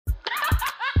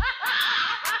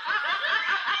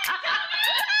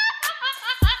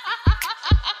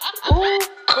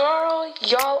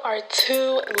Y'all are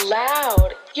too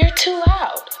loud. You're too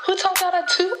loud. Who told y'all to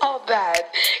do all that?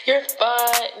 You're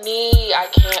funny. I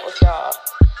can't with y'all.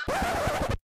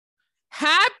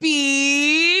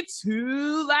 Happy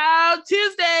Too Loud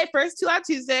Tuesday. First Too Loud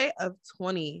Tuesday of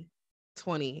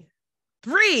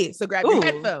 2023. So grab your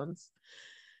headphones.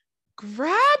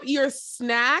 Grab your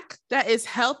snack that is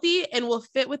healthy and will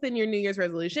fit within your New Year's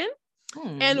resolution.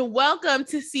 And welcome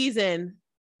to season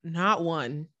not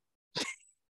 1.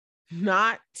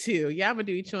 Not 2. Yeah, I'm gonna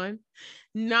do each one.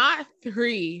 Not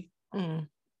 3.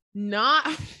 Not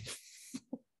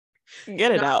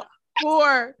get it out.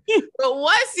 4. But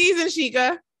what season,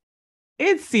 Sheikah?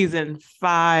 It's season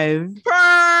 5.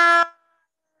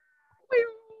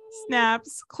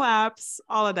 Snaps, claps,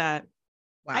 all of that.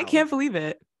 Wow. I can't believe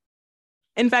it.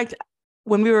 In fact,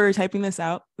 when we were typing this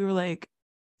out, we were like,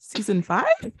 season 5?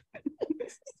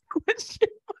 Question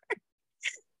mark.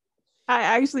 I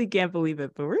actually can't believe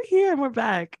it, but we're here and we're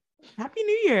back. Happy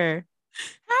New Year.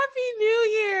 Happy New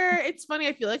Year. It's funny.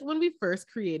 I feel like when we first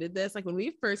created this, like when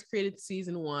we first created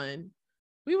season 1,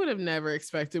 we would have never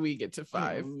expected we'd get to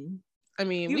 5. I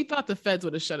mean, we thought the feds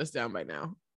would have shut us down by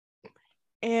now.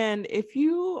 And if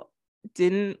you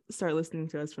didn't start listening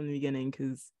to us from the beginning,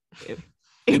 because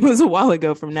it was a while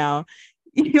ago from now,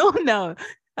 you'll know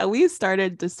that we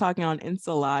started just talking on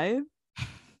Insta Live.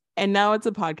 And now it's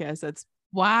a podcast that's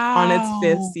on its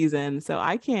 5th season. So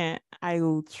I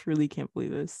truly can't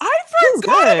believe this. I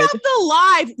forgot about the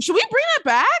live. Should we bring that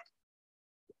back?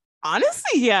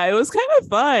 Honestly, yeah, it was kind of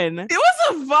fun. It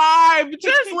was a vibe.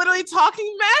 Just literally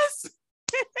talking mess.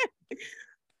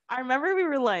 I remember we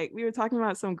were talking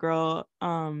about some girl,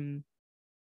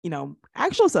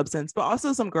 actual substance, but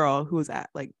also some girl who was at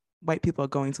like white people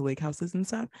going to lake houses and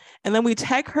stuff. And then we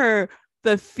check her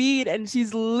the feed and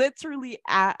she's literally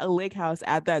at a lake house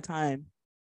at that time.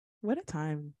 What a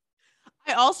time.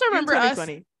 I also remember us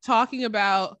talking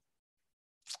about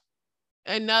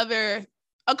a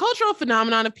cultural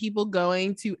phenomenon of people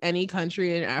going to any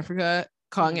country in Africa,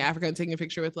 calling it Africa and taking a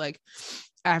picture with like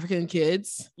African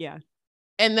kids. Yeah.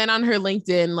 And then on her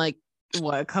LinkedIn, like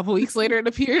a couple weeks later, it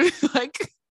appeared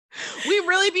like we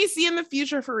really be seeing the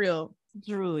future for real.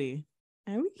 Truly.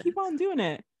 And we keep on doing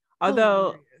it.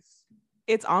 Although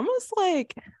it's almost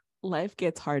like life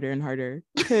gets harder and harder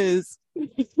because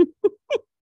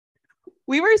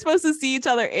we were supposed to see each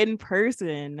other in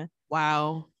person.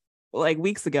 Wow. Like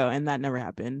weeks ago, and that never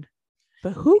happened.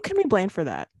 But who can we blame for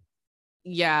that?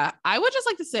 Yeah, I would just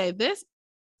like to say this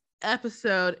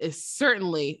episode is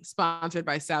certainly sponsored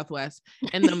by Southwest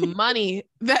and the money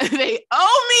that they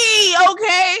owe me.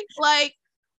 Okay, like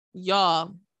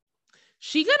y'all,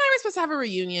 Sheikah and I were supposed to have a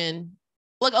reunion.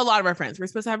 Like a lot of our friends, we're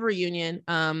supposed to have a reunion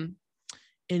in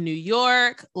New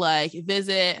York, like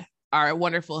visit our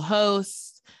wonderful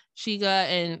hosts, Sheikah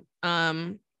and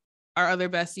our other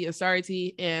bestie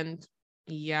Asariti. And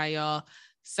yeah, y'all,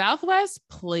 Southwest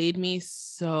played me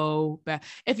so bad.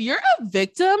 If you're a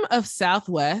victim of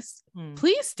Southwest,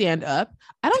 please stand up.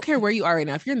 I don't care where you are right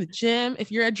now. If you're in the gym,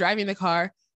 if you're driving the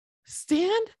car,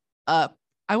 stand up.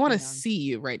 I want to see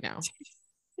you right now.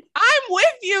 I'm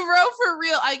with you, bro, for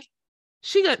real.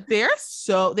 They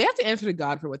have to answer to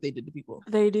God for what they did to people.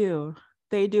 They do.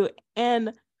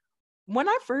 And when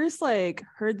I first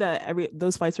heard that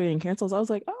those flights were getting canceled, I was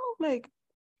like, oh,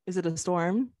 is it a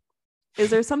storm? Is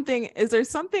there something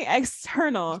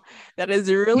external that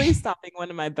is really stopping one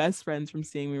of my best friends from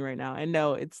seeing me right now? And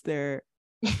no, it's their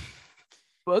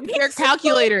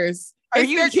calculators. Are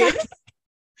you kidding?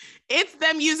 It's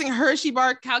them using Hershey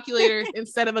bar calculators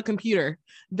instead of a computer.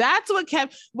 That's what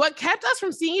kept us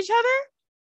from seeing each other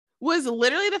was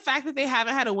literally the fact that they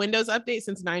haven't had a Windows update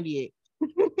since 98.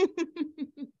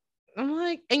 I'm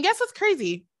like, and guess what's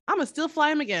crazy? I'm gonna still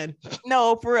fly him again.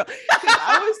 No, for real.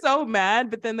 I was so mad,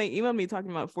 but then they emailed me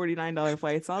talking about $49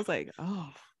 flights. So I was like, oh,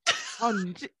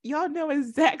 y'all know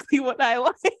exactly what I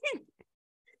like.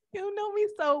 You know me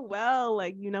so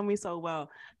well.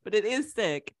 But it is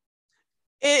sick.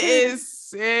 It is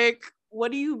sick.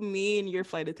 What do you mean your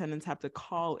flight attendants have to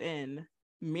call in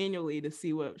manually to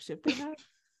see what ship they have?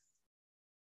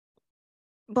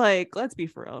 Let's be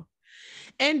for real.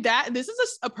 And this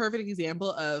is a perfect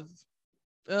example of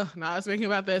not us thinking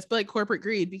about this, but corporate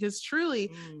greed, because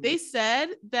truly they said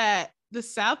that the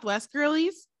Southwest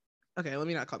girlies, okay, let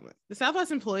me not call them that. The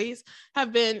Southwest employees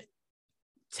have been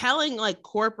telling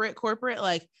corporate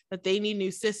that they need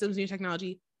new systems, new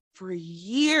technology for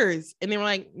years. And they were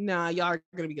like, nah, y'all are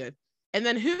gonna be good. And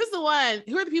then who are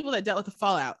the people that dealt with the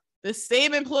fallout? The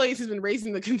same employees who's been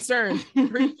raising the concern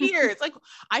for years.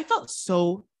 I felt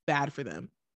so bad for them.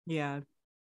 Yeah.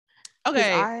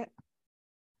 Okay.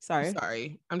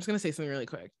 Sorry. I'm just gonna say something really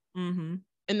quick. Mm-hmm.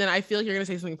 And then I feel like you're going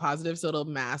to say something positive, so it'll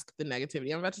mask the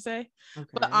negativity I'm about to say. Okay.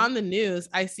 But on the news,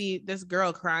 I see this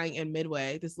girl crying in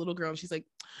Midway, this little girl, and she's like,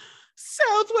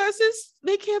 Southwest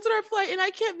they canceled our flight and I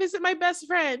can't visit my best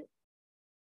friend.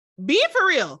 Be for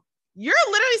real. You're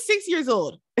literally 6 years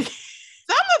old.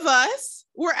 Some of us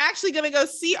were actually going to go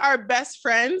see our best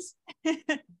friends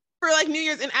for like New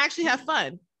Year's and actually have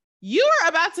fun. You are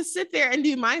about to sit there and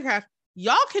do Minecraft.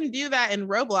 Y'all can do that in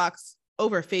Roblox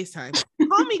over FaceTime.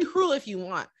 Call me cruel if you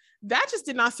want. That just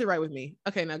did not sit right with me.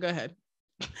 Okay, now go ahead.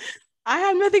 I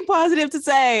have nothing positive to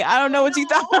say. I don't know what you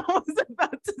thought I was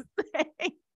about to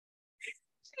say.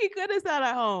 She could have sat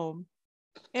at home.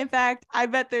 In fact, I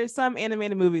bet there's some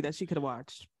animated movie that she could have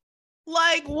watched.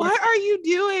 Like, what are you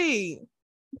doing?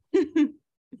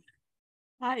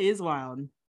 That is wild.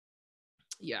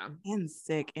 Yeah. And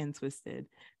sick and twisted.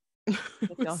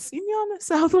 If y'all see me on the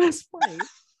Southwest flight,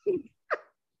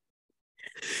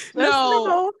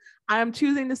 no, I'm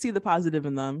choosing to see the positive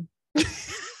in them.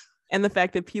 And the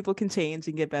fact that people can change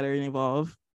and get better and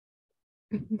evolve.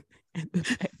 And the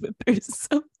fact that they're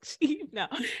so cheap now.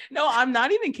 No, I'm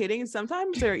not even kidding.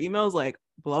 Sometimes their emails like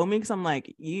blow me because I'm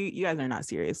like, you guys are not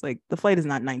serious. Like the flight is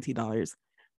not $19.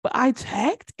 But I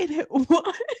checked and it was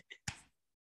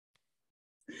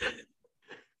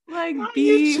like,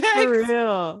 be for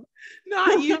real.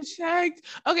 Not you checked.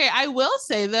 Okay, I will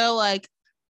say though, like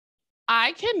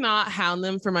I cannot hound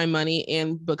them for my money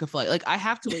and book a flight. Like I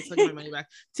have to wait to get my money back.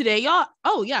 Today, y'all.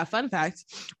 Oh yeah, fun fact.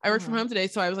 I work from home today.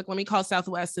 So I was like, let me call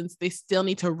Southwest since they still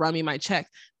need to run me my check.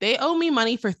 They owe me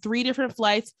money for 3 different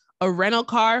flights, a rental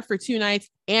car for 2 nights,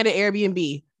 and an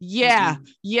Airbnb. Yeah.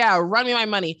 Yeah. Run me my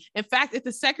money. In fact, if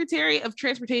the Secretary of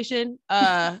Transportation,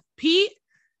 Pete.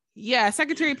 Yeah,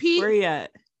 Secretary Pete. Where you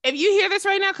at? If you hear this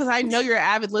right now, because I know you're an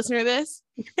avid listener to this,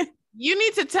 you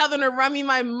need to tell them to run me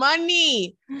my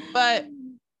money. But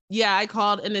yeah, I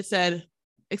called and it said,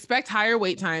 expect higher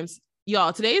wait times.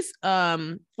 Y'all, today's,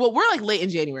 well, we're like late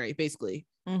in January, basically.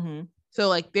 Mm-hmm. So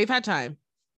like they've had time.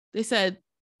 They said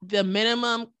the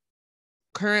minimum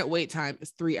current wait time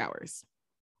is 3 hours.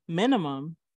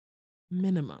 Minimum.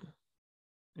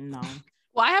 No.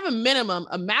 Well, I have a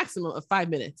maximum of 5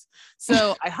 minutes.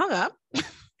 So I hung up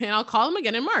and I'll call them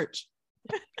again in March.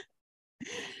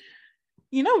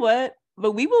 You know what?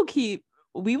 But we will keep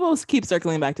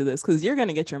circling back to this because you're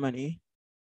gonna get your money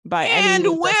by any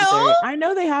means necessary. I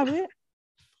know they have it.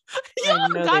 They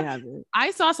have it.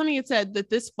 I saw something that said that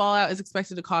this fallout is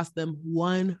expected to cost them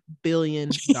 $1 billion.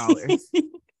 It's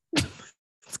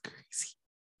crazy.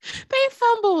 They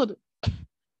fumbled.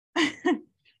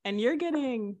 And you're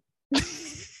getting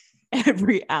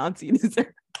every ounce you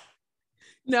deserve.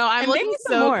 No, I'm looking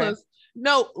so close.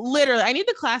 No, literally, I need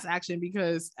the class action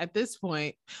because at this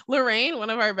point, Lorraine, one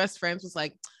of our best friends, was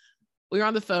like, we were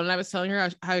on the phone and I was telling her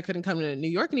how I couldn't come to New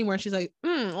York anymore. And she's like,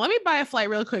 let me buy a flight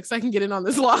real quick so I can get in on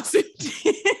this lawsuit.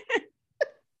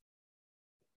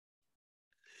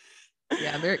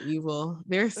 Yeah, they're evil.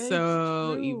 They're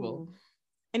so evil.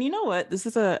 And you know what? This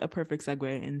is a perfect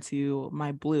segue into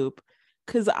my bloop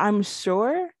because I'm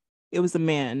sure it was a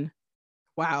man.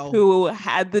 Wow. Who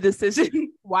had the decision to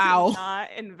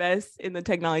not invest in the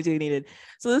technology they needed.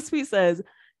 So this tweet says,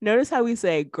 notice how we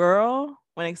say girl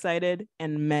when excited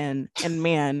and man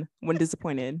when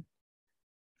disappointed.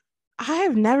 I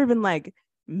have never been like,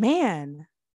 man.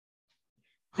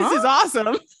 This is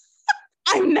awesome.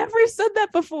 I've never said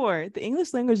that before. The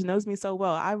English language knows me so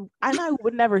well. I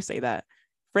would never say that,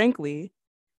 frankly.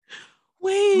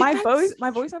 Wait, my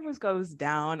voice always goes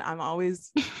down. I'm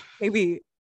always maybe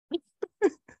a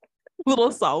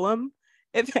little solemn,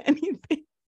 if anything.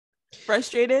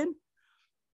 Frustrated.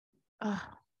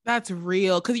 That's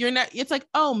real. Because you're not, it's like,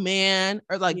 oh man,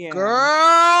 or like,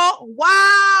 girl,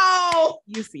 wow.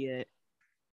 You see it.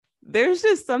 There's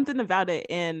just something about it.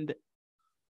 And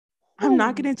I'm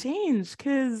not going to change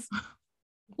because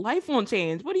life won't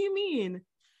change. What do you mean?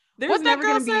 There's what never that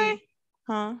girl gonna say? Be,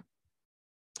 huh?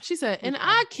 She said, and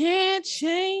I can't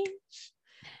change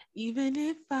even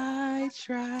if I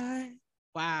try.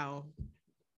 Wow.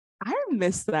 I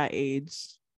miss that age.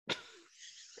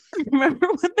 Remember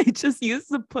when they just used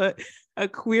to put a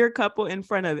queer couple in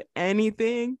front of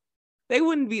anything? They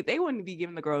wouldn't be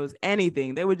giving the girls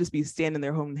anything. They would just be standing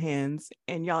their home hands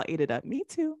and y'all ate it up. Me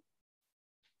too.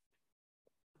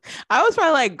 I was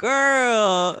probably like,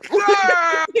 girl.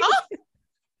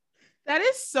 That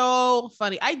is so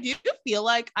funny. I do feel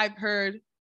like I've heard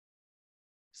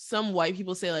some white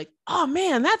people say like, oh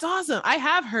man, that's awesome. I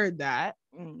have heard that.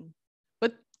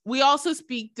 But we also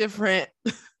speak different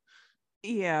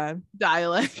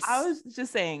dialects. I was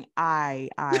just saying I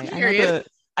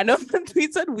know the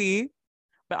tweet said we,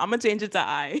 but I'm gonna change it to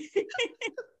I.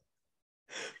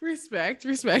 Respect.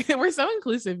 We're so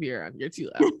inclusive here on You're Too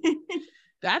Loud.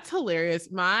 That's hilarious.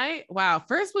 Wow,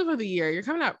 first move of the year. You're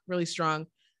coming out really strong.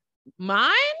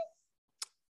 Mine,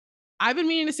 I've been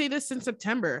meaning to say this since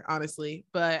September, honestly,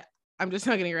 but I'm just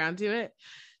not getting around to it.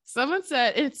 Someone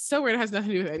said, it's so weird, it has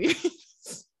nothing to do with anything.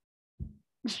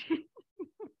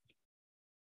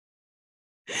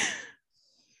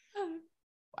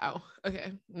 Wow. Okay.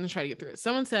 I'm gonna try to get through it.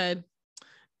 Someone said,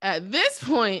 at this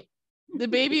point, the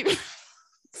baby.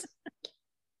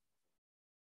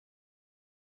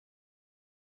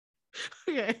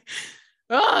 Okay.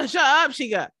 Oh, shut up,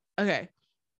 Chica. Okay.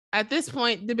 At this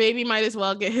point, the baby might as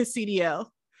well get his CDL.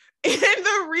 And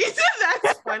the reason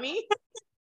that's funny,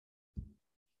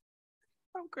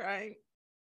 I'm crying.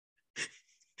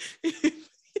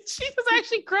 She was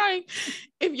actually crying.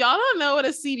 If y'all don't know what a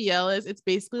CDL is, it's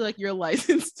basically like your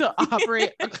license to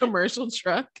operate a commercial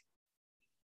truck.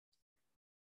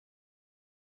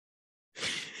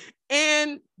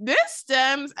 And this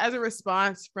stems as a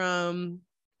response from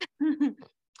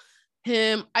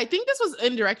him. I think this was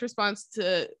in direct response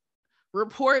to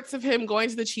reports of him going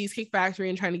to the Cheesecake Factory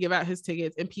and trying to give out his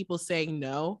tickets and people saying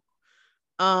no.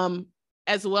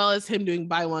 As well as him doing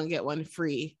buy one, get one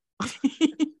free.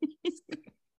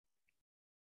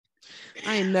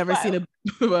 I ain't never seen a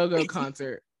BOGO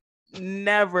concert.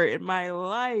 Never in my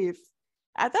life.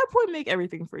 At that point, make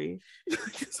everything free.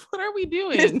 What are we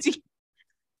doing?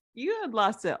 You had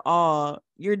lost it all.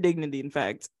 Your dignity, in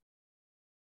fact.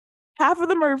 Half of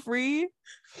them are free.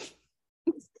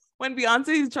 When Beyonce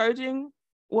is charging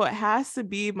what has to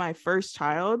be my first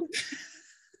child.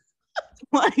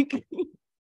 Like,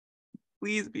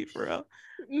 please be for real.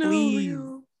 No, please.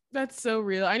 real. That's so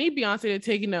real. I need Beyonce to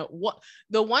take a note.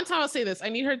 The one time I'll say this, I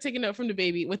need her to take a note from the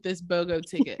baby with this BOGO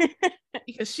ticket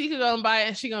because she could go and buy it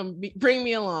and she gonna bring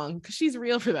me along because she's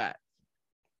real for that.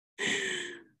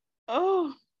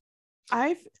 Oh,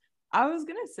 I was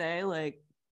gonna say, like,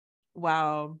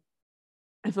 wow,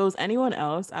 if it was anyone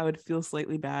else, I would feel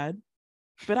slightly bad,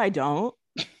 but I don't.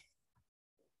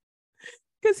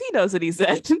 Because he knows what he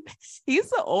said. He's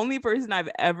the only person I've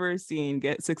ever seen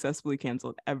get successfully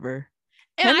canceled, ever.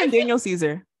 And Daniel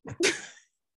Caesar.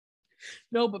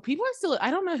 No, but people are still,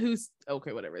 I don't know who's,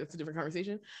 okay, whatever. That's a different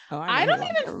conversation. Oh, I don't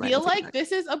even feel like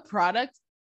this is a product.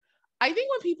 I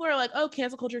think when people are like, oh,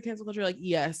 cancel culture, like,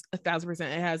 yes, 1,000%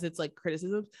 it has its like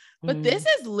criticisms. But this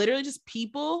is literally just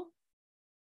people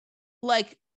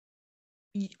like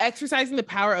exercising the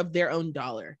power of their own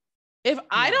dollar. If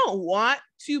I don't want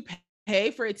to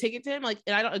pay for a ticket to him, like,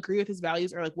 and I don't agree with his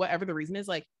values or like whatever the reason is,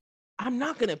 like, I'm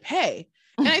not gonna pay.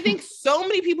 And I think so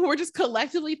many people were just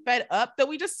collectively fed up that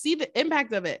we just see the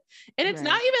impact of it. And it's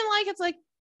not even like, it's like,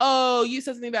 oh, you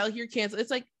said something about like you're canceled.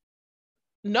 It's like,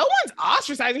 no one's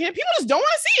ostracizing him. People just don't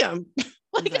want to see him.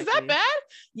 Like, exactly. Is that bad?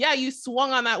 Yeah, you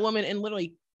swung on that woman and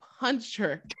literally punched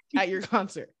her at your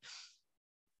concert.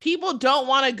 People don't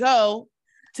want to go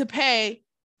to pay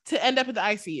to end up at the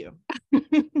ICU.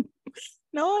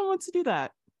 No one wants to do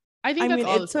that. I think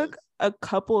it took a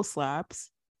couple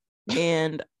slaps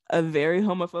and a very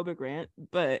homophobic rant,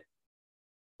 but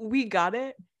we got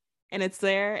it and it's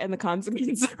there and the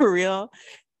consequences are real.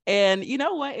 And you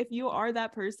know what? If you are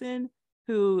that person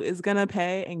who is gonna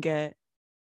pay and get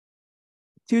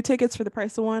 2 tickets for the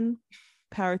price of one,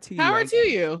 power to you. Power to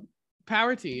you.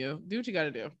 Power to you. Do what you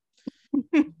gotta do.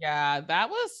 Yeah, that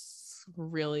was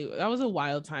a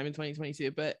wild time in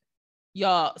 2022. But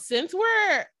y'all, since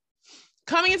we're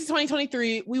coming into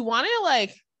 2023, we wanted to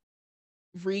like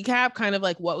recap kind of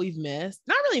like what we've missed.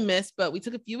 Not really missed, but we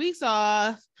took a few weeks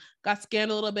off, got scammed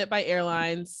a little bit by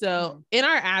airlines. So in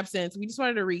our absence, we just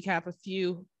wanted to recap a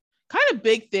few kind of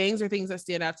big things or things that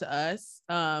stand out to us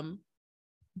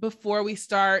before we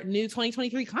start new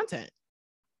 2023 content.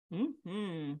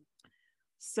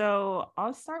 So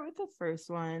I'll start with the first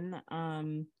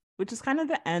one, which is kind of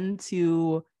the end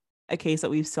to a case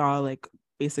that we saw like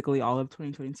basically all of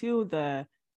 2022, the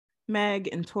Meg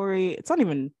and Tory. It's not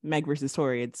even Meg versus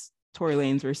Tory, it's Tory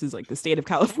Lanez versus like the state of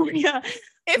California.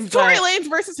 It's Tory Lanez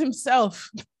versus himself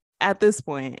at this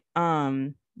point.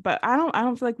 But I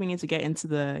don't feel like we need to get into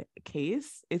the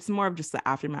case. It's more of just the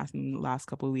aftermath in the last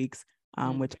couple of weeks,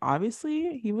 which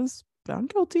obviously he was found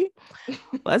guilty.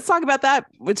 Let's talk about that,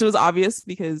 which was obvious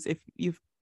because if you've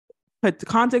put the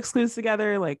context clues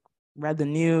together, like read the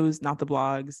news, not the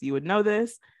blogs, you would know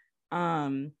this.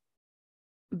 But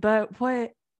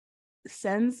what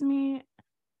sends me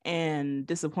and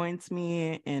disappoints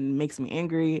me and makes me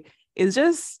angry is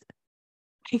just,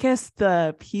 I guess,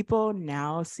 the people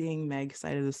now seeing Meg's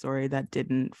side of the story that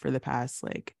didn't for the past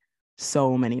like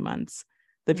so many months.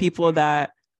 The people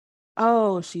that,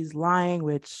 oh, she's lying,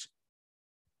 which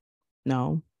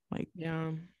no, like,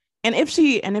 Yeah. and if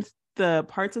the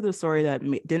parts of the story that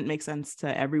didn't make sense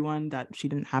to everyone that she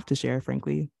didn't have to share,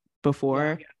 frankly,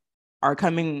 before are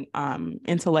coming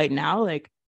into light now, like,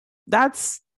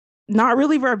 that's not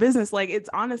really for our business. Like, it's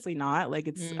honestly not, like,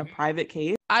 it's a private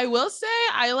case. I will say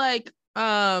I like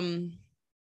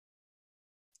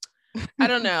I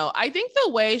don't know. I think the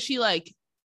way she like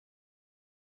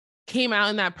came out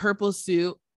in that purple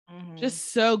suit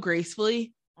just so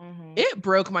gracefully, it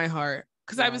broke my heart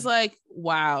because I was like,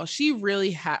 wow, she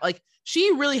really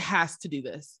has to do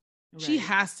this. Right. She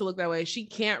has to look that way. She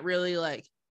can't really like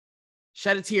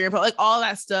shed a tear, but like all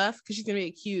that stuff because she's gonna be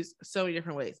accused so many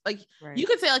different ways. Like you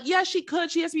could say like, yeah, she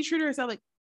could. She has to be true to herself. Like,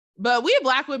 but we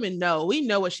Black women know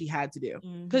what she had to do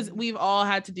because we've all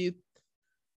had to do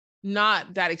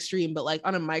not that extreme, but like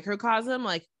on a microcosm,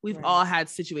 like we've all had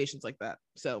situations like that.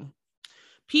 So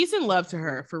peace and love to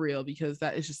her for real, because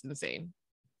that is just insane.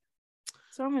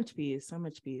 So much peace.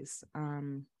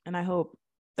 And I hope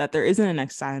that there isn't a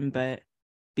next time, but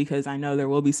because I know there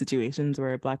will be situations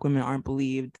where Black women aren't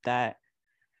believed, that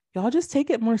y'all just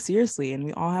take it more seriously and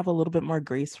we all have a little bit more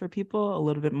grace for people, a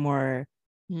little bit more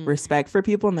respect for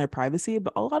people and their privacy,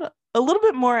 but a little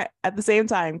bit more at the same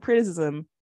time criticism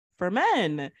for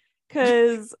men.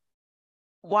 Because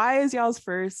why is y'all's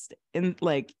first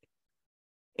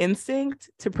instinct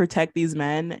to protect these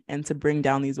men and to bring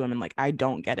down these women? Like, I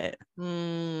don't get it.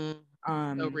 So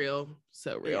real.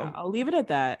 Yeah, I'll leave it at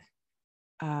that.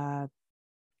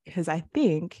 Because I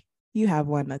think you have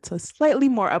one that's a slightly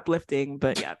more uplifting,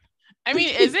 but yeah. I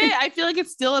mean, is it? I feel like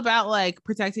it's still about like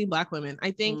protecting Black women.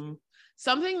 I think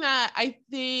something that I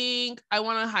think I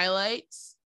want to highlight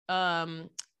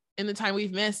in the time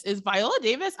we've missed is Viola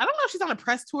Davis. I don't know if she's on a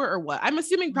press tour or what. I'm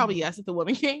assuming probably yes at the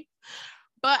Woman King.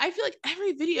 But I feel like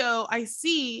every video I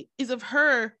see is of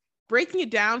her breaking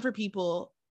it down for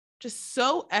people just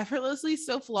so effortlessly,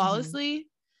 so flawlessly.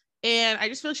 And I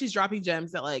just feel like she's dropping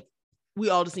gems that like we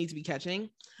all just need to be catching.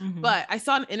 But I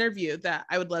saw an interview that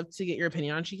I would love to get your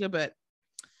opinion on, Chica, but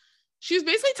she was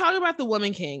basically talking about the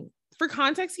Woman King. For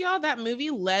context, y'all, that movie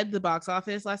led the box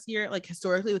office last year, like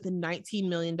historically, with a $19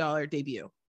 million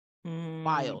debut.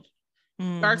 Wild.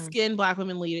 Dark-skinned Black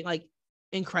women leading, like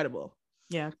incredible.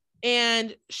 Yeah.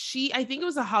 And I think it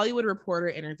was a Hollywood Reporter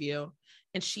interview,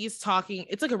 and she's talking,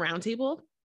 it's like a roundtable.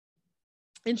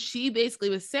 And she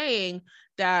basically was saying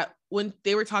that when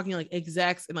they were talking like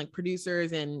execs and like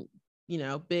producers and, you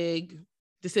know, big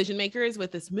decision makers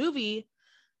with this movie,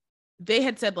 they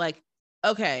had said like,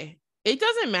 okay, it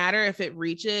doesn't matter if it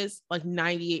reaches like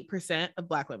 98% of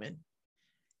Black women.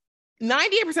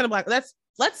 98% of Black, let's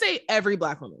say every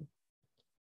Black woman.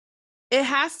 It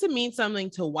has to mean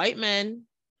something to white men,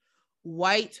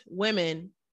 white women,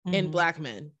 and Black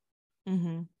men.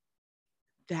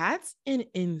 That's an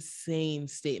insane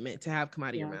statement to have come out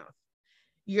of your mouth.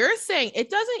 You're saying it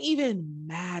doesn't even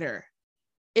matter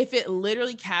if it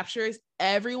literally captures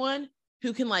everyone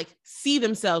who can like see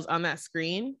themselves on that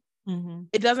screen.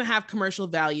 It doesn't have commercial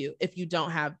value if you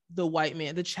don't have the white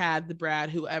man, the Chad, the Brad,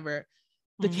 whoever,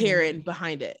 the Karen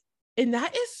behind it. And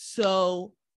that is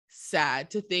so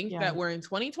sad to think that we're in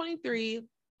 2023.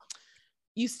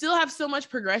 You still have so much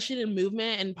progression and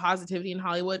movement and positivity in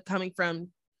Hollywood coming from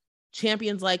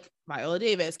champions like Viola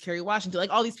Davis, Kerry Washington, like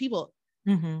all these people.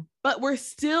 But we're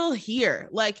still here.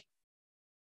 Like,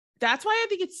 that's why I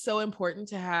think it's so important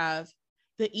to have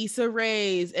the Issa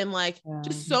Raes and like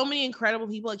just so many incredible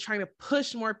people like trying to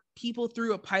push more people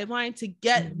through a pipeline to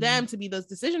get them to be those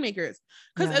decision makers.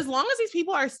 Because as long as these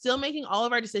people are still making all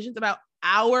of our decisions about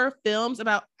our films,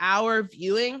 about our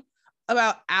viewing,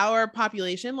 about our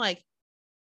population, like,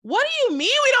 what do you mean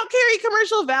we don't carry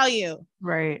commercial value?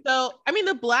 Right. So, I mean,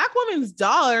 the Black woman's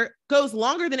dollar goes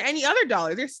longer than any other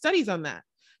dollar. There's studies on that.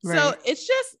 Right. So it's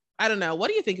just, I don't know. What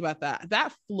do you think about that?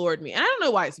 That floored me. And I don't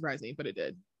know why it surprised me, but it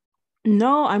did.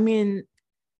 No, I mean,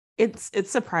 it's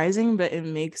surprising, but it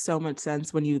makes so much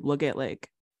sense when you look at like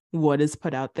what is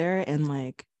put out there and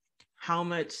like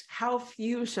how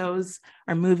few shows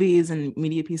or movies and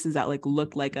media pieces that like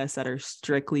look like us that are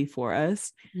strictly for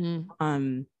us.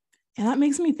 And that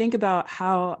makes me think about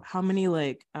how many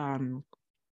like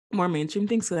more mainstream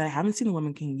things, because I haven't seen The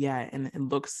Woman King yet and it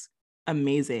looks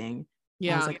amazing.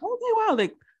 Yeah. I was like, okay, wow,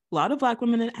 like a lot of Black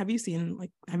women. Have you seen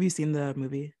the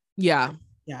movie? Yeah.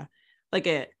 Like,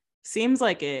 it seems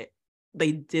like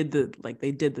they did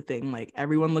the thing. Like,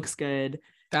 everyone looks good.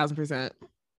 1000%.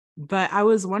 But I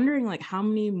was wondering like how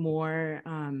many more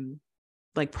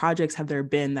like projects have there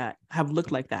been that have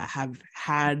looked like that, have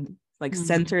had like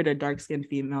centered a dark-skinned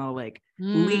female like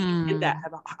lead that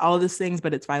have all these things,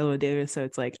 but it's Viola Davis, so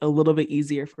it's like a little bit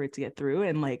easier for it to get through.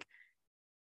 And like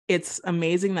it's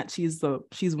amazing that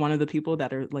she's one of the people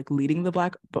that are like leading the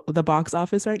box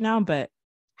office right now. But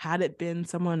had it been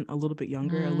someone a little bit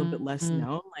younger, a little bit less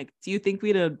known, like, do you think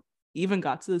we'd have even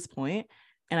got to this point?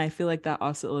 And I feel like that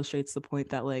also illustrates the point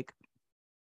that, like,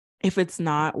 if it's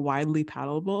not widely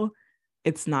palatable,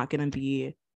 it's not going to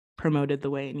be promoted the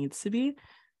way it needs to be.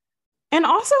 And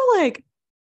also, like,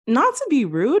 not to be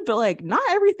rude, but like, not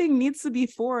everything needs to be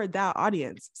for that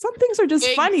audience. Some things are just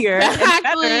funnier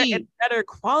and better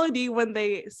quality when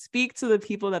they speak to the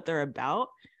people that they're about.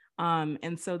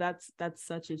 And so that's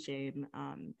such a shame.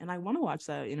 And I want to watch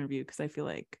that interview because I feel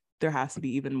like there has to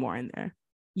be even more in there.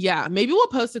 Yeah, maybe we'll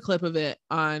post a clip of it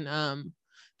on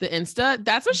the Insta.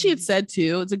 That's what she had said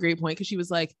too. It's a great point because she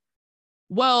was like,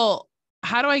 well,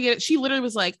 how do I get it? She literally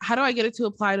was like, how do I get it to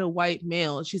apply to white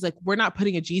male? And she's like, we're not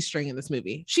putting a G-string in this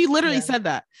movie. She literally said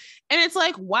that. And it's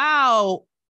like, wow,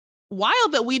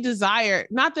 wild that we desire,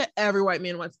 not that every white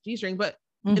man wants a G-string, but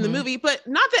in the movie, but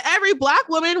not that every Black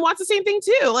woman wants the same thing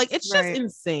too. Like, it's just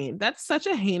insane. That's such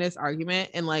a heinous argument.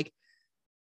 And like,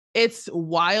 it's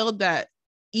wild that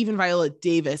even Viola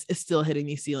Davis is still hitting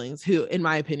these ceilings, who, in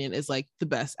my opinion, is like the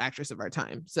best actress of our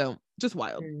time. So just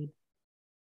wild.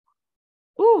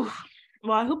 Ooh.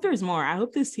 Well, I hope there's more. I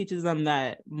hope this teaches them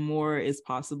that more is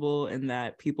possible and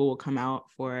that people will come out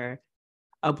for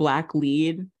a Black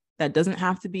lead that doesn't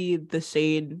have to be the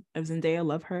shade of Zendaya.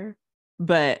 Love her,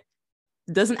 but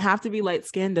doesn't have to be light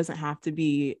skinned, doesn't have to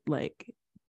be like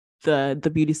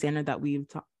the beauty standard that we've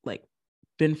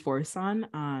been forced on.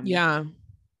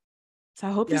 So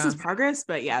I hope this is progress,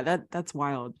 but yeah, that's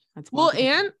wild. That's wild. Well,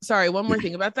 and sorry, one more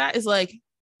thing about that is like,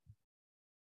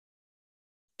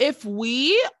 if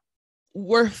we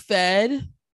were fed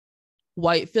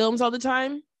white films all the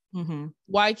time,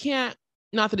 why can't,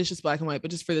 not that it's just Black and white,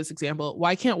 but just for this example,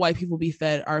 why can't white people be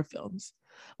fed our films?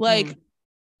 Like,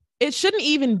 it shouldn't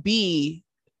even be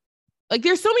like,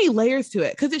 there's so many layers to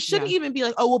it, because it shouldn't even be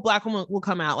like, oh, well, Black women will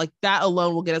come out, like that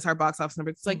alone will get us our box office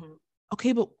number. It's like,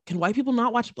 okay, but can white people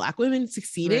not watch Black women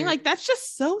succeeding? Like, that's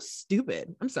just so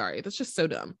stupid. I'm sorry, that's just so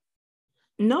dumb.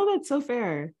 No, that's so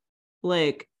fair.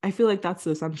 Like, I feel like that's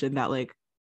the assumption that, like,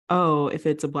 oh, if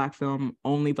it's a Black film,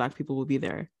 only Black people will be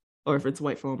there, or if it's a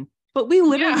white film. But we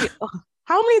literally,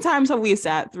 how many times have we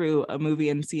sat through a movie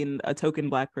and seen a token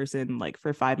Black person like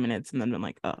for 5 minutes and then been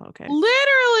like, oh, okay.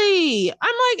 Literally,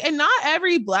 I'm like, and not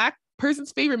every Black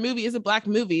person's favorite movie is a Black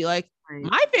movie. Like,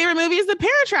 my favorite movie is The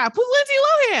Parent Trap with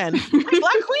Lindsay Lohan, my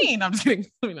Black queen. I'm just kidding.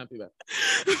 Let me not do that.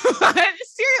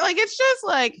 Seriously, like, it's just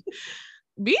like,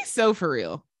 be so for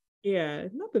real. Yeah,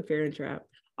 not The Parent Trap.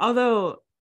 Although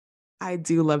I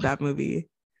do love that movie.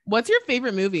 What's your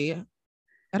favorite movie?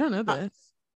 I don't know this.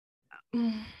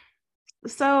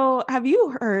 So have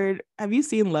you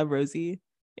seen Love, Rosie?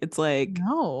 It's like,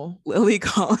 no, Lily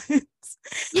Collins.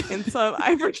 And so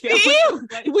I forget.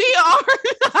 We are.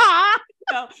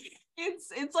 No,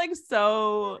 it's like,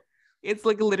 so it's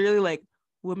like literally like,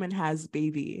 woman has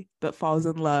baby but falls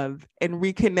in love and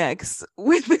reconnects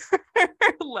with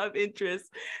her love interest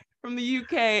from the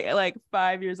UK like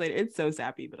 5 years later. It's so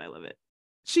sappy, but I love it.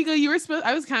 Chico, you were supposed,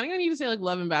 I was counting on you to say like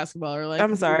Love and Basketball or like,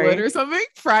 I'm sorry, or something.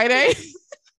 Friday.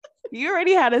 You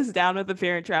already had us down with The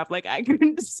Parent Trap. Like, I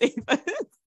couldn't say that.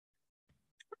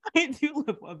 I do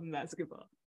love and Basketball,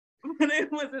 but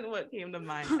it wasn't what came to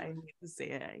mind. I hate to say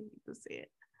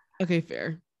it. Okay,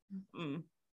 fair.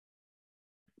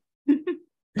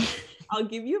 I'll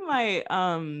give you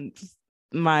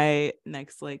my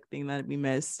next like thing that we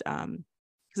missed, because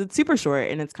it's super short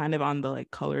and it's kind of on the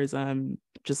like colorism,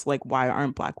 just like why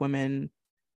aren't Black women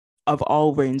of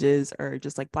all ranges or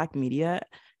just like Black media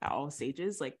at all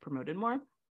stages like promoted more.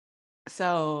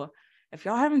 So if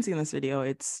y'all haven't seen this video,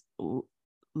 it's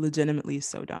legitimately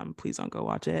so dumb. Please don't go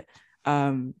watch it.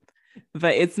 But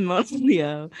it's mostly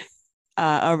a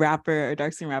rapper, a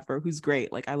dark skin rapper who's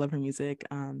great. Like, I love her music.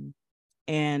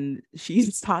 And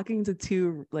she's talking to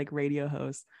two like radio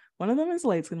hosts. One of them is a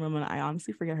light skinned woman. I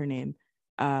honestly forget her name.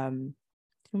 Do you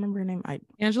remember her name?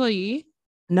 Angela Yee?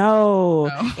 No.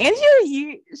 Angela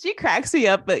Yee, she cracks me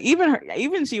up, but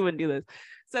even she wouldn't do this.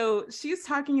 So she's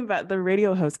talking about, the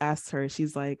radio host asks her,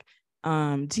 she's like,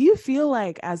 do you feel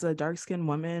like as a dark skinned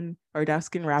woman or dark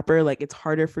skinned rapper, like it's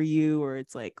harder for you, or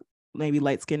it's like maybe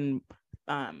light skinned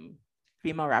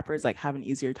female rappers like have an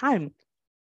easier time?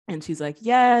 And she's like,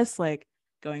 yes, like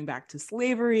going back to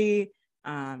slavery,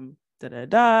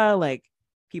 like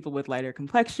people with lighter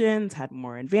complexions had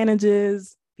more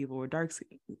advantages. People were dark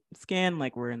skin,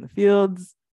 like we're in the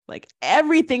fields, like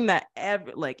everything that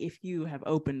like if you have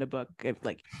opened a book, if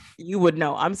like you would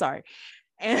know. I'm sorry.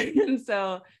 And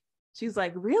so she's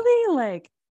like, really, like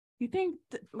you think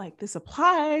like this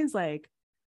applies? Like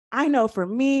I know for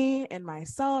me and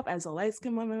myself as a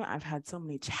light-skinned woman, I've had so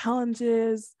many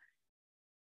challenges.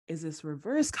 Is this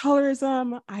reverse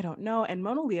colorism? I don't know. And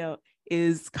Mona Leo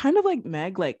is kind of like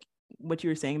Meg, like what you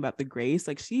were saying about the grace.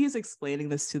 Like she's explaining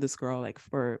this to this girl like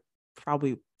for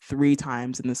probably 3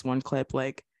 times in this one clip.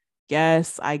 Like,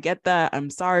 yes, I get that. I'm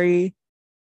sorry,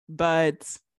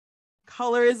 but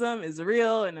colorism is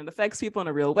real and it affects people in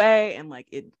a real way. And like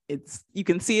it's you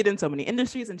can see it in so many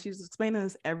industries. And she's explaining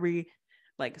this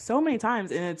like so many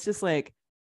times. And it's just like,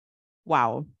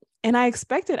 wow. And I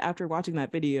expected after watching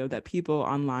that video that people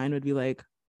online would be like,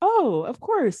 oh, of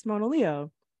course, Mona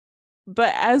Leo.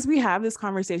 But as we have this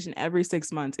conversation every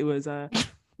 6 months, it was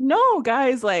no,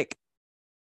 guys, like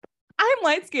I'm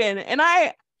light skinned and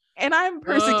I'm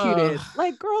persecuted.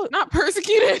 Like, girl, not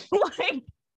persecuted. like,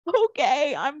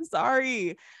 okay, I'm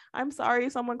sorry. I'm sorry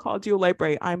someone called you a light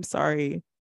bright. I'm sorry.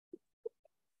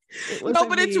 No,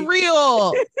 but it's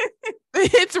real.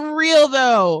 It's real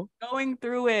though. Going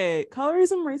through it.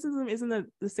 Colorism, racism isn't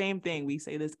the same thing. We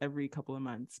say this every couple of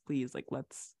months. Please, like,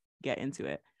 let's get into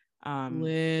it.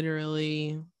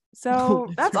 Literally.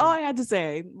 So that's all I had to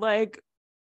say. Like,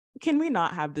 can we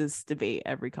not have this debate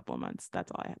every couple of months? That's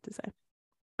all I had to say.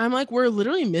 I'm like, we're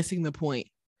literally missing the point.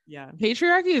 Yeah.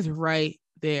 Patriarchy is right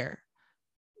there.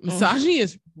 Misogyny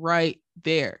is right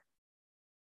there.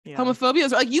 Yeah. Homophobia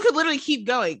is like, you could literally keep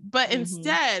going, but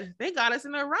instead they got us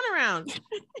in a runaround.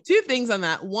 2 things on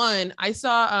that. One, I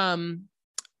thought you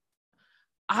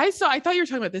were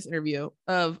talking about this interview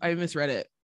I misread it,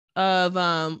 of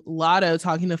Lotto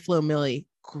talking to Flo Milli.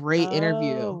 Great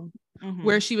interview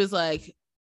where she was like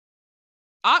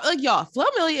y'all, Flo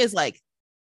Milli is like,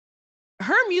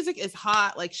 her music is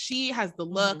hot, like she has the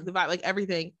look, the vibe, like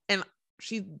everything, and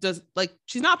she does, like,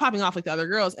 she's not popping off like the other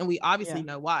girls, and we obviously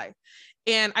know why.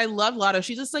 And I love Lotto.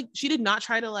 She just like, she did not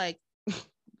try to like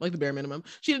the bare minimum.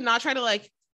 She did not try to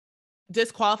like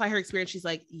disqualify her experience. She's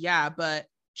like, yeah,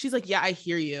 I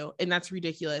hear you. And that's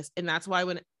ridiculous. And that's why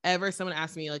whenever someone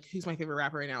asks me like, who's my favorite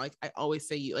rapper right now? Like, I always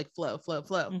say you, like Flo.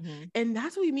 And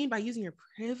that's what we mean by using your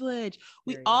privilege.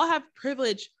 We all have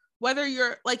privilege, whether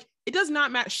you're like, it does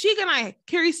not matter. Sheik and I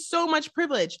carry so much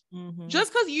privilege.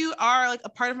 Just because you are like a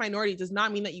part of minority does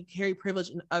not mean that you carry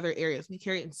privilege in other areas. We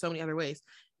carry it in so many other ways.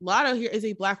 Lotto here is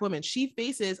a Black woman. She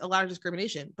faces a lot of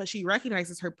discrimination, but she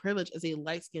recognizes her privilege as a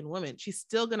light-skinned woman. She's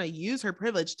still going to use her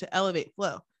privilege to elevate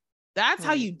Flo. That's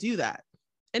how you do that.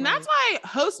 And that's why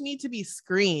hosts need to be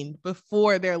screened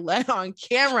before they're let on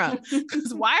camera.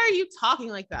 Because why are you talking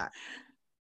like that?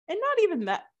 And not even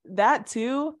that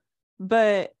too,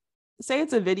 but say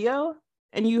it's a video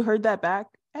and you heard that back,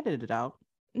 edit it out.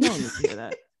 No one needs to hear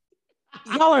that.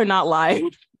 Y'all are not live.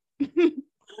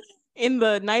 In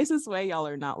the nicest way, y'all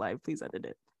are not live. Please edit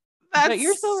it. But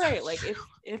you're so right. Like,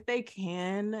 if they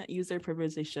can use their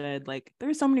privilege, they should. Like,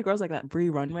 there's so many girls like that. Bree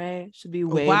Runway should be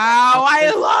way. Wow,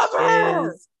 I love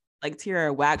her. Like,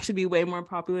 Tierra Whack should be way more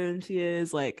popular than she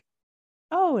is. Like,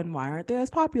 oh, and why aren't they as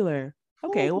popular?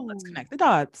 Okay, well, let's connect the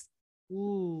dots.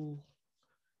 Ooh,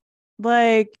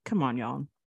 like, come on, y'all.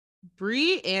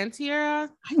 Bree and Tierra,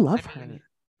 I love her.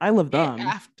 I love them. Hit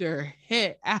after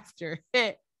hit after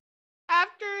hit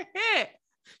after hit.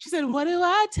 She said, what do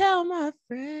I tell my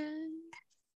friends?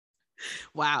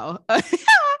 Wow. A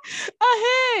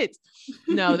hit.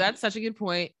 No, that's such a good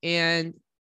point. And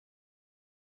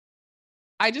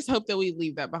I just hope that we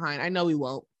leave that behind. I know we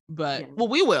won't, but well,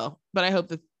 we will, but I hope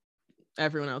that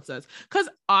everyone else does. Because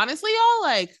honestly, y'all,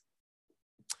 like,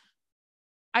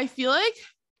 I feel like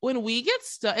when we get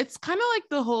stuck, it's kind of like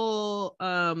the whole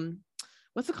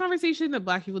what's the conversation that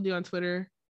Black people do on Twitter?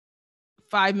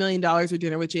 $5 million with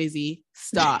dinner with Jay-Z.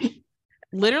 Stop.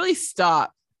 Literally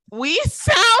stop. We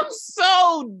sound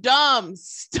so dumb.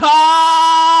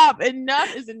 Stop.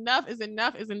 Enough is enough is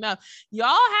enough is enough.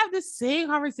 Y'all have the same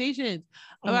conversations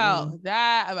about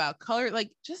that, about color.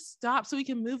 Like, just stop so we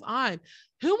can move on.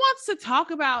 Who wants to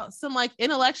talk about some like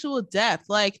intellectual depth?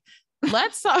 Like,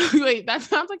 let's talk. Wait, that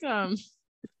sounds like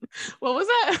what was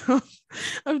that?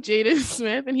 Of Jaden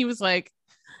Smith, and he was like,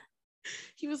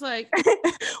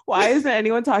 why isn't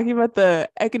anyone talking about the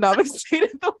economic state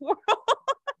of the world?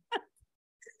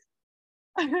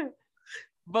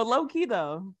 But low key,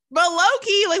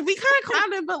 like, we kind of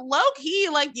clowned it, but low key,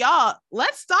 like, y'all,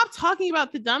 let's stop talking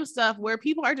about the dumb stuff where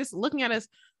people are just looking at us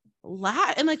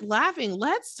and like laughing.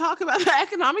 Let's talk about the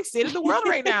economic state of the world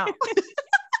right now.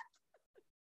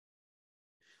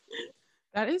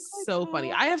 That is so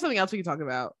funny. I have something else we can talk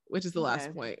about, which is the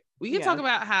last point. We can talk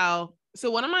about how, so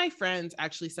one of my friends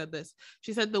actually said this.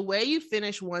 She said, the way you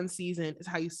finish one season is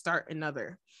how you start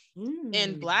another.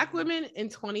 And Black women in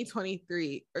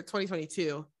 2023 or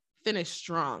 2022 finished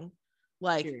strong.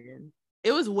 Like,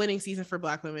 it was winning season for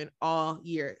Black women all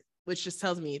year, which just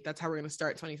tells me that's how we're going to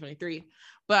start 2023.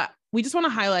 But we just want to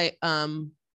highlight,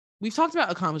 we've talked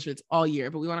about accomplishments all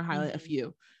year, but we want to highlight a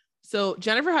few. So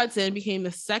Jennifer Hudson became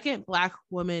the second Black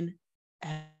woman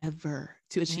ever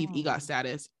to achieve EGOT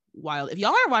status. Wild. If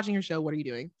y'all aren't watching her show, what are you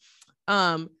doing?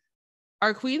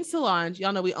 Our queen Solange,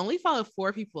 y'all know we only follow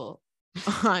 4 people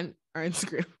on our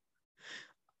Instagram.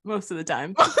 Most of the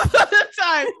time.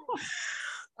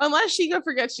 Unless Sheikah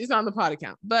forgets she's on the pod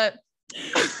account. But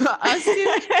us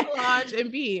two, Solange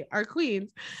and B, are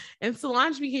queens. And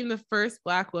Solange became the first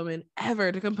Black woman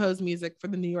ever to compose music for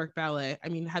the New York Ballet. I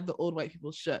mean, had the old white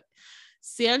people shook.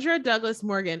 Sandra Douglas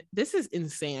Morgan, this is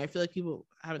insane. I feel like people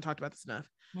haven't talked about this enough.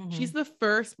 She's the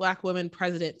first Black woman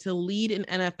president to lead an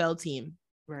NFL team.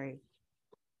 Right.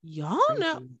 Y'all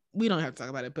know, we don't have to talk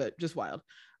about it, but just wild.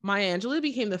 Maya Angelou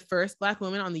became the first Black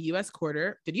woman on the U.S.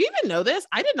 quarter. Did you even know this?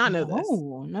 I did not know this.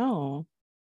 No.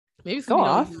 Maybe it's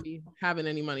because we don't be having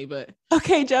any money, but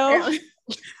okay, Joe.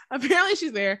 Apparently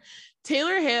she's there.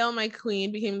 Taylor Hale, my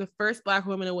queen, became the first Black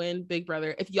woman to win Big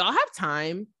Brother. If y'all have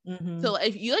time, so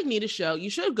if you like need a show, you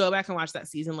should go back and watch that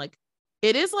season. Like,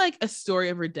 it is like a story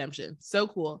of redemption. So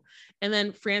cool. And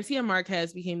then Francia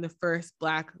Marquez became the first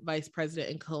Black vice president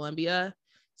in Colombia.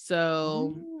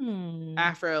 So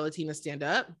Afro-Latina stand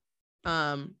up.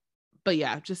 But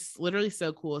yeah, just literally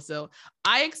so cool. So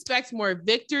I expect more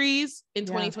victories in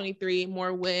 2023,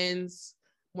 more wins,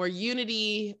 more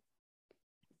unity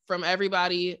from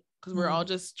everybody, because we're all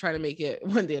just trying to make it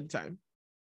one day at a time.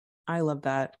 I love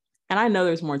that. And I know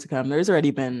there's more to come. There's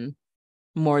already been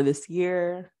more this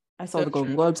year. I saw the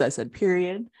Golden Globes. I said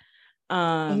period.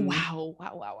 Wow.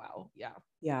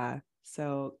 Yeah.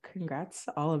 So congrats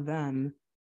to all of them.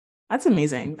 That's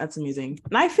amazing. And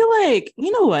I feel like,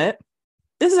 you know what?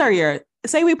 This is our year.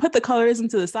 Say we put the colors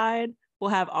into the side, we'll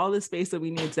have all the space that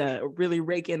we need to really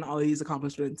rake in all of these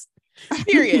accomplishments.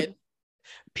 Period.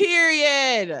 So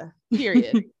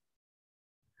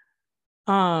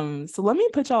let me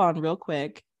put y'all on real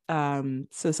quick.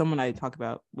 So someone I talk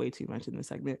about way too much in this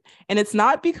segment, and it's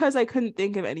not because I couldn't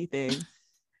think of anything.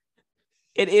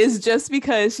 It is just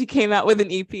because she came out with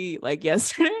an EP like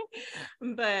yesterday.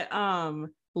 But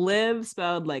Liv,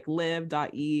 spelled like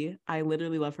liv.e. I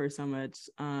literally love her so much.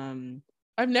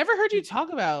 I've never heard you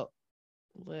talk about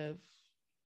Liv.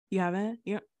 You haven't?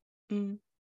 Yeah. Okay,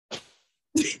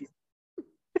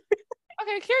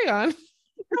 carry on.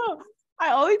 No,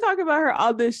 I only talk about her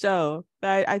on this show.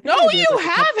 But I think no, you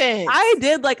haven't. I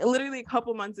did like literally a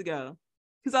couple months ago,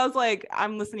 because I was like,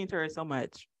 I'm listening to her so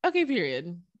much. Okay,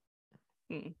 period.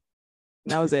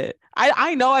 That was it.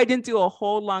 I know I didn't do a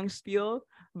whole long spiel,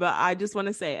 but I just want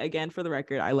to say again, for the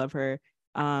record, I love her.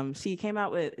 She came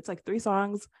out with, it's like 3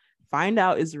 songs. Find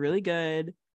Out is really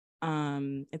good.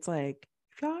 It's like,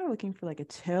 if y'all are looking for like a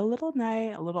chill little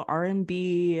night, a little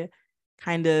R&B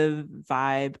kind of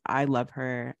vibe, I love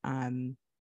her.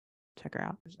 Check her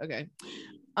out. Okay.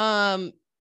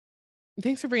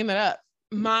 Thanks for bringing that up.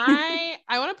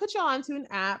 I want to put y'all onto an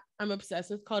app I'm obsessed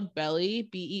with called Belly,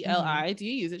 BELI. Do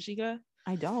you use it, Sheikah?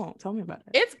 I don't. Tell me about it.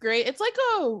 It's great. It's like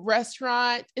a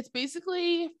restaurant. It's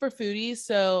basically for foodies.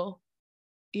 So,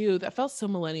 ew, that felt so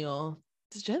millennial.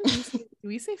 Does Jen do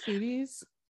we say foodies?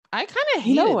 I kind of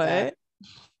hate it. You know what? I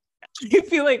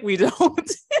feel like we don't.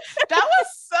 That was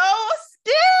so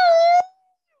scary.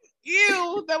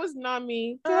 Ew, that was not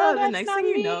me. Girl, the next thing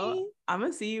you know, I'm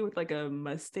gonna see you with like a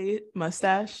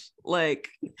mustache, like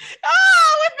with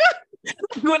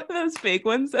one of those fake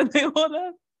ones that they hold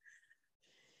up.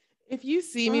 If you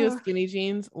see me with skinny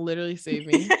jeans, literally save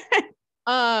me.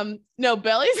 No,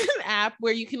 Belly's an app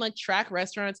where you can like track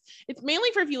restaurants. It's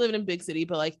mainly for if you live in a big city,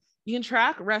 but like you can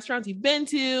track restaurants you've been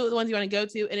to, the ones you want to go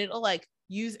to, and it'll like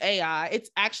use AI.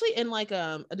 It's actually in like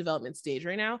a development stage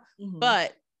right now,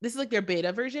 but this is like their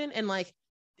beta version, and like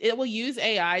it will use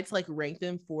AI to like rank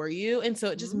them for you. And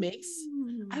so it just makes,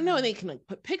 I don't know, and they can like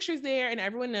put pictures there, and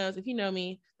everyone knows, if you know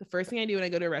me, the first thing I do when I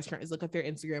go to a restaurant is look up their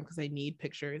Instagram because I need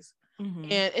pictures.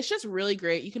 And it's just really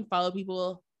great. You can follow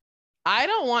people. I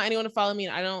don't want anyone to follow me,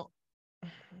 and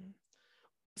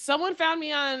someone found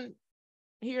me on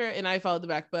here and I followed the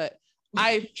back, but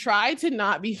I try to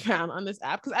not be found on this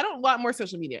app because I don't want more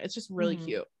social media. It's just really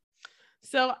cute.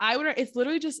 So it's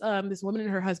literally just this woman and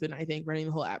her husband, I think, running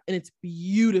the whole app, and it's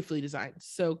beautifully designed.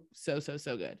 So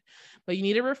good. But you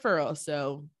need a referral,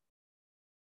 so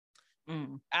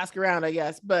ask around, I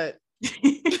guess. But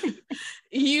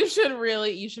you should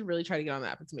really try to get on the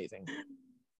app. It's amazing.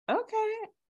 Okay.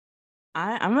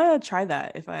 I'm gonna try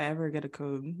that if I ever get a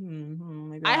code.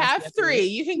 Maybe I have 3.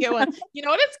 You can get one. You know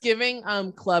what it's giving?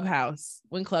 Clubhouse.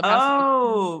 When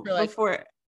Clubhouse. Before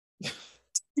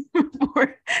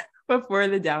before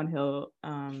the downhill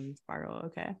spiral.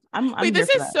 Okay. I'm Wait, here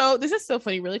for that. this is so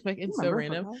funny, really quick and so Remember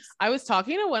random. Clubhouse? I was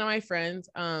talking to one of my friends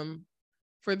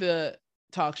for the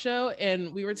talk show,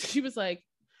 and she was like,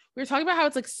 we were talking about how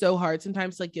it's like so hard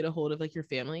sometimes to like get a hold of like your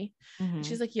family. Mhm.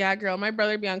 She's like, yeah, girl, my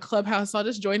brother be on Clubhouse, so I'll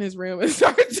just join his room and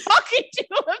start talking to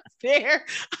him there.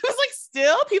 I was like,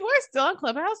 still, people are still on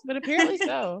Clubhouse, but apparently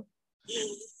so.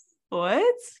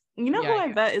 What? You know who Yeah,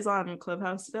 I bet is on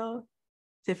Clubhouse still?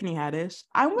 Tiffany Haddish.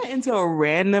 I went into a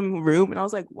random room and I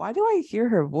was like, why do I hear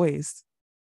her voice?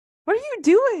 What are you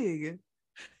doing?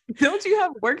 Don't you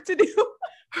have work to do?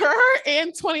 Her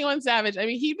and 21 Savage. I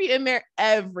mean, he'd be in there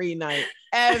every night,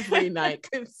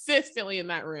 consistently in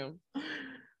that room.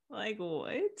 Like,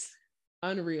 what?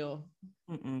 Unreal.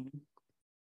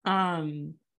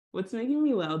 What's making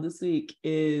me loud this week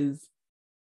is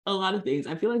a lot of things.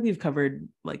 I feel like we've covered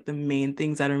like the main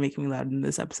things that are making me loud in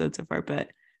this episode so far, but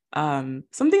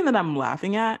something that I'm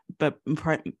laughing at, but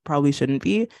probably shouldn't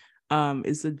be,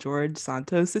 is the George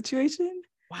Santos situation.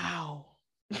 Wow.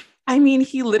 I mean,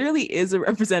 he literally is a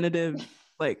representative,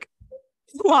 like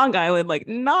Long Island, like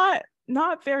not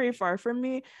very far from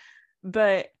me,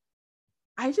 but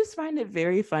I just find it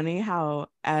very funny how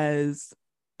as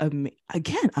a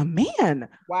man,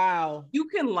 wow, you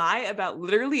can lie about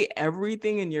literally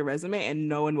everything in your resume and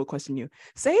no one will question you.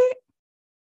 Say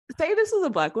this was a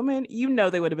Black woman, you know,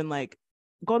 they would have been like,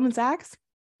 Goldman Sachs,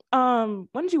 when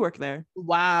did you work there?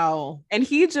 Wow. And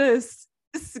he just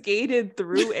skated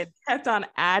through and kept on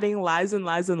adding lies and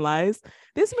lies and lies.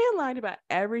 This man lied about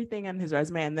everything on his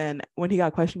resume, and then when he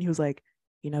got questioned, he was like,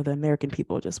 you know, the American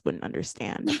people just wouldn't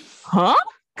understand. Huh?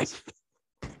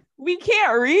 We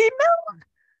can't read now?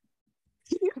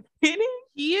 Are you kidding?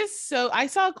 He is so, I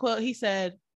saw a quote, he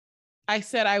said, I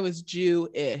said I was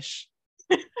Jew-ish.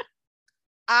 When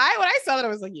I saw that, I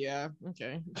was like, yeah,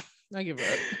 okay, I give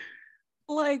up.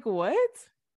 Like, what?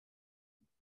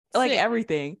 Like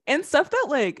everything and stuff that,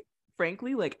 like,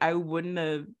 frankly, like I wouldn't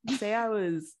have, say I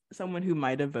was someone who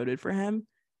might have voted for him,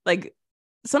 like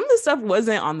some of the stuff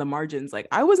wasn't on the margins. Like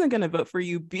I wasn't gonna vote for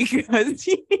you because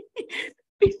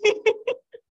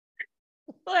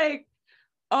like,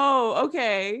 oh,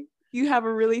 okay, you have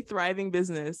a really thriving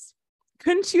business.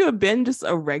 Couldn't you have been just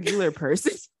a regular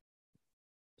person?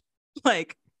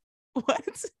 Like,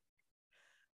 what?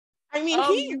 I mean,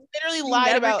 he literally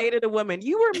lied never about dated a woman.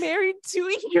 You were married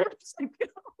 2 years ago.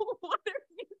 What are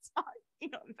you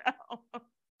talking about?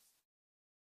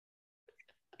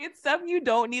 It's stuff you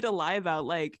don't need to lie about.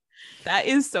 Like, that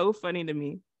is so funny to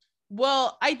me.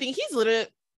 Well, I think he's literally,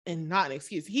 and not an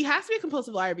excuse, he has to be a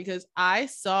compulsive liar, because I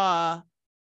saw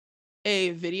a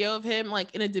video of him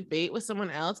like in a debate with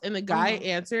someone else, and the guy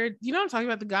answered, you know what I'm talking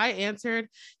about? The guy answered,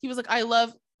 he was like,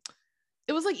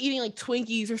 it was like eating like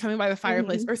Twinkies or something by the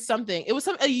fireplace or something. It was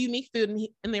a unique food.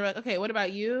 And they were like, okay, what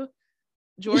about you,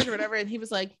 George, or whatever? And he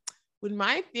was like, when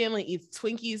my family eats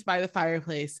Twinkies by the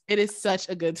fireplace, it is such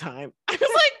a good time. I was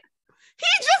like, he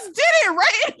just did it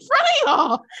right in front of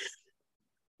y'all.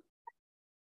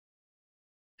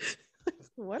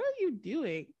 What are you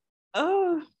doing?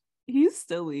 Oh, he's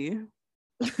silly.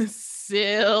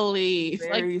 Silly.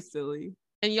 Very like, silly.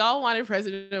 And y'all wanted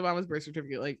President Obama's birth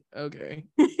certificate. Like, okay.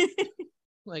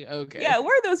 Like, okay. Yeah,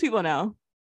 where are those people now?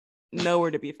 Nowhere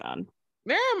to be found.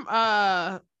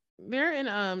 They're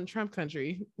in Trump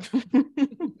country.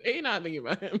 They not thinking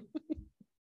about him.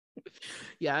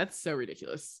 Yeah, it's so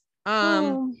ridiculous.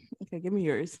 Okay, give me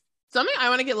yours. Something I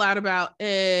want to get loud about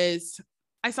is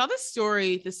I saw this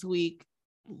story this week,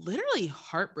 literally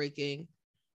heartbreaking.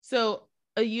 So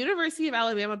a University of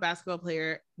Alabama basketball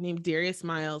player named Darius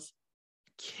Miles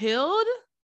killed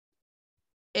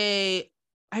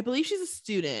I believe she's a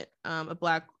student, a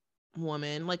Black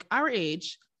woman, like our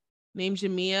age, named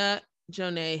Jamia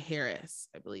Jonee Harris,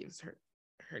 I believe is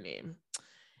her name.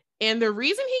 And the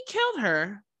reason he killed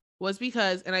her was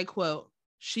because, and I quote,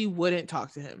 she wouldn't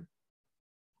talk to him.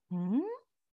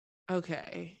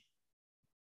 Okay.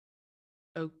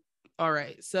 Oh, all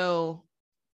right. So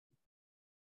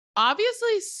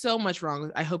obviously so much wrong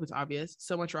with, I hope it's obvious,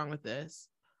 so much wrong with this.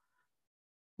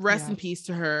 Rest in peace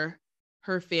to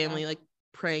her family, like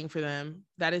praying for them.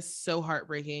 That is so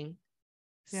heartbreaking.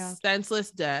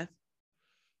 Senseless death.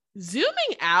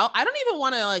 Zooming out, I don't even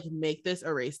want to like make this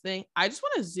a race thing. I just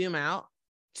want to zoom out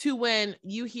to when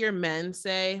you hear men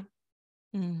say,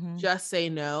 just say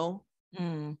no.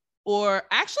 Or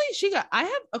actually, I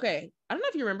don't know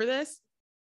if you remember this.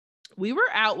 We were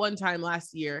out one time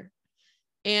last year,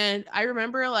 and I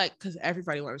remember, like, because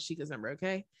everybody wanted Sheikah's number,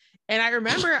 okay? And I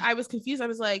remember I was confused. I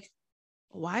was like,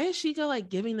 why is Sheikah like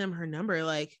giving them her number?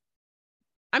 Like,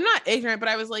 I'm not ignorant, but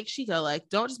I was like, Shika, like,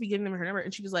 don't just be giving them her number.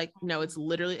 And she was like, no, it's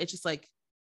literally, it's just like,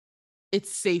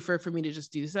 it's safer for me to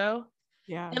just do so.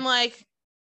 Yeah. And like,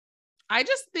 I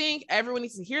just think everyone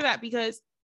needs to hear that, because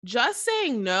just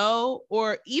saying no,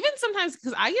 or even sometimes,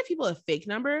 because I give people a fake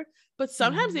number, but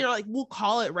sometimes they're like, we'll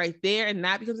call it right there. And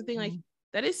that becomes a thing. Like,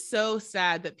 that is so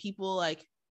sad that people like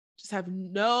just have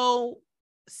no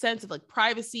sense of like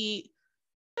privacy.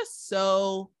 Just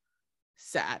so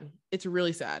sad. It's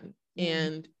really sad.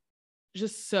 And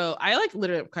just so, I like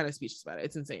literally kind of speechless about it.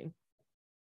 It's insane.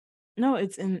 No,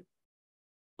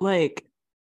 like,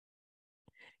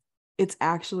 it's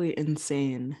actually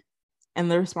insane.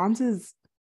 And the response is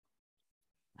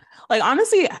like,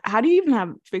 honestly, how do you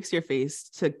even fix your face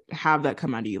to have that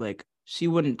come out of you? Like, she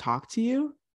wouldn't talk to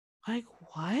you. Like,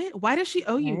 what? Why does she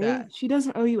owe you that? She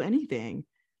doesn't owe you anything.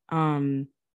 And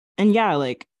yeah,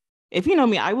 like, if you know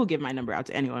me, I will give my number out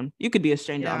to anyone. You could be a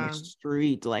stranger on the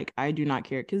street. Like, I do not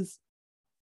care, because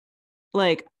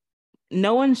like,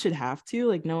 no one should have to.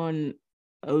 Like, no one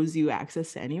owes you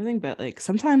access to anything. But like,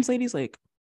 sometimes, ladies, like,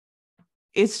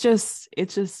 it's just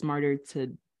smarter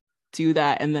to do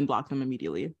that and then block them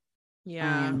immediately.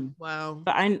 Yeah. Wow.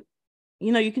 But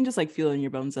you can just like feel in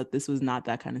your bones that this was not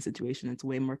that kind of situation. It's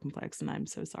way more complex, and I'm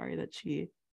so sorry that she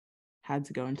had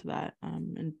to go into that.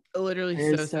 And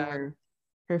literally so sad.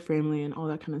 Her family and all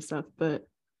that kind of stuff. But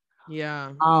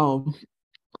yeah. Oh,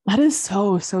 that is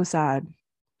so sad.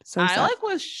 So sad. I like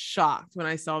was shocked when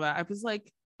I saw that. I was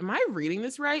like, am I reading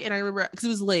this right? And I remember, because it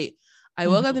was late, I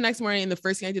woke up the next morning and the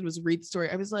first thing I did was read the story.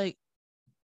 I was like,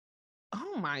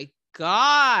 oh my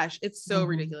gosh, it's so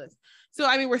ridiculous. So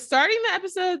I mean, we're starting the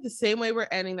episode the same way we're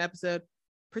ending the episode.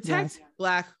 Protect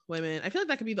Black women. I feel like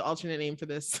that could be the alternate name for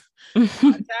this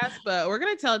podcast, but we're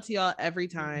gonna tell it to y'all every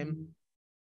time,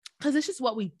 because it's just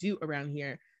what we do around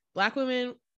here. Black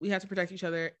women, we have to protect each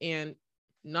other, and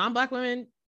non-Black women,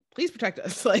 please protect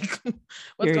us. Like,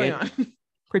 what's going on?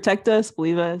 Protect us,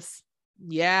 believe us.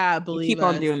 Yeah, believe keep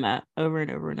us. On doing that over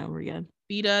and over and over again.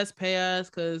 Feed us, pay us,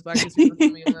 because Black people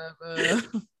coming up.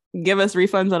 Give us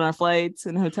refunds on our flights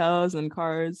and hotels and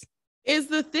cars. Is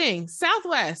the thing.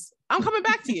 Southwest, I'm coming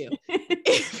back to you.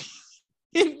 if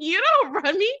you don't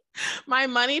run me my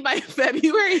money by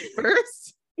February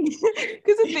 1st.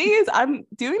 Because the thing is, I'm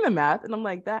doing the math and I'm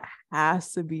like, that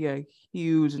has to be a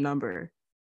huge number.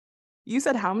 You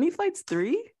said how many flights?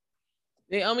 3?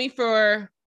 They owe me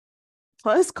for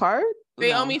plus card?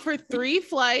 They owe me for 3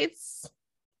 flights.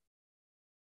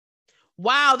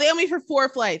 Wow, they owe me for 4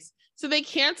 flights. So they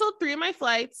canceled 3 of my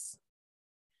flights.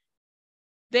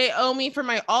 They owe me for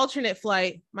my alternate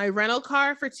flight, my rental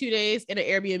car for 2 days, and an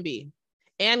Airbnb.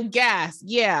 And gas.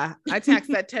 Yeah. I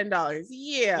taxed that $10.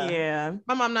 Yeah.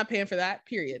 My mom not paying for that,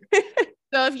 period.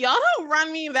 So if y'all don't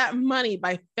run me that money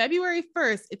by February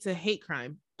 1st, it's a hate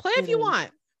crime. Play if you want,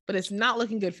 but it's not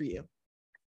looking good for you.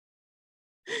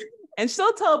 And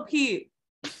she'll tell Pete.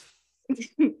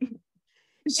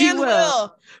 She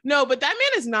will. No, but that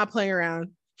man is not playing around.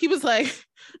 He was like,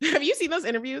 have you seen those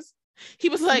interviews? He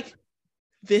was like,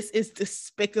 this is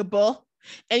despicable,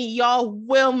 and y'all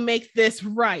will make this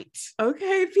right.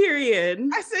 Okay, period.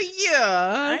 I said,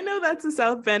 yeah. I know that's a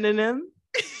South Bend in him.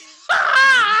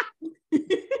 He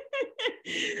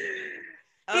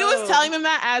was telling them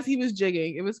that as he was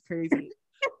jigging. It was crazy.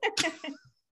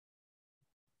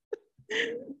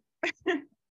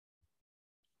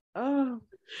 Oh,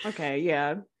 okay,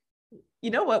 yeah. You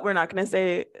know what we're not going to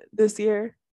say this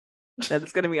year? That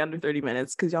it's going to be under 30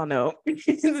 minutes, because y'all know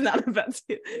it's not about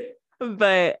to.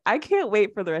 But I can't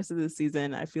wait for the rest of the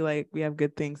season. I feel like we have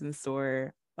good things in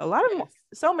store. A lot of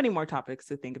so many more topics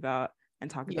to think about and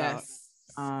talk about.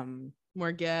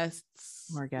 More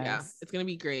guests. Yeah, it's going to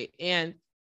be great. And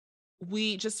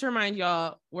we just to remind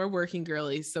y'all, we're working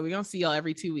girlies, so we're going to see y'all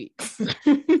every 2 weeks.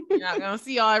 We're not going to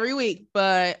see y'all every week,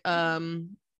 but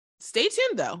stay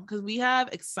tuned though, because we have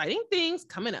exciting things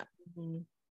coming up.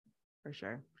 For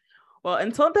sure. Well,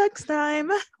 until next time,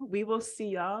 we will see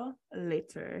y'all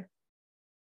later.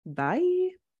 Bye.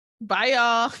 Bye,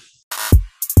 y'all.